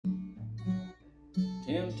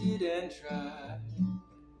tempted and tried,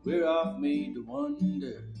 we're oft made to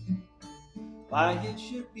wonder why it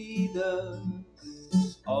should be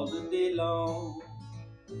thus all the day long,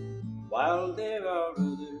 while there are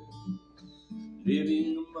others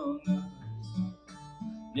living among us,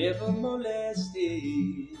 never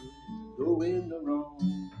molested, though in the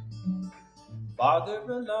wrong. Farther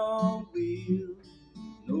along we'll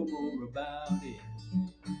know more about it.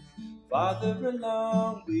 Farther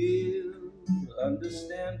along we'll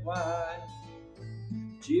understand why.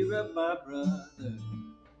 Cheer up, my brother,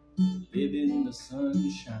 live in the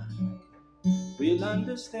sunshine. We'll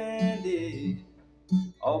understand it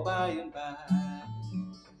all by and by.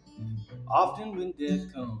 Often when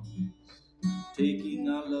death comes, taking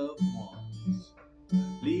our loved ones,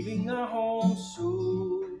 leaving our homes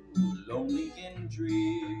so lonely and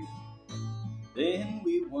drear, then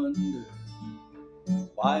we wonder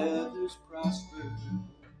why others prosper,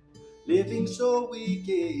 living so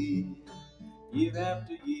wicked year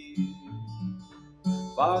after year.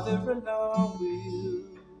 Farther along we'll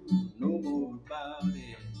know more about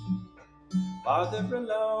it. Farther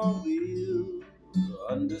along we'll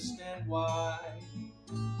understand why.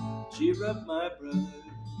 Cheer up, my brother,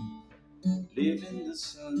 live in the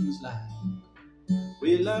sun's light.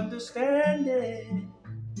 We'll understand it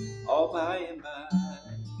all by and by.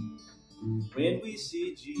 When we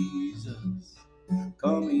see Jesus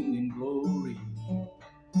coming in glory,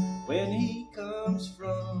 when he comes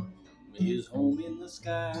from his home in the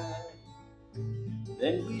sky,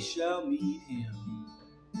 then we shall meet him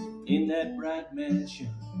in that bright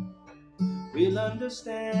mansion. We'll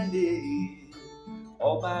understand it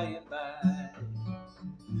all by and by.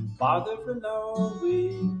 Farther along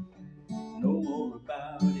we'll know more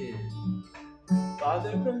about it.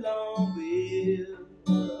 Farther along we'll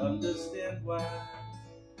understand why.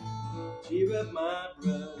 Cheer up, my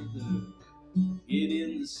brother, get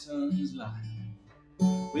in the sun's light.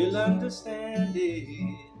 We'll understand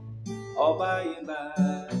it all by and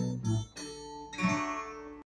by.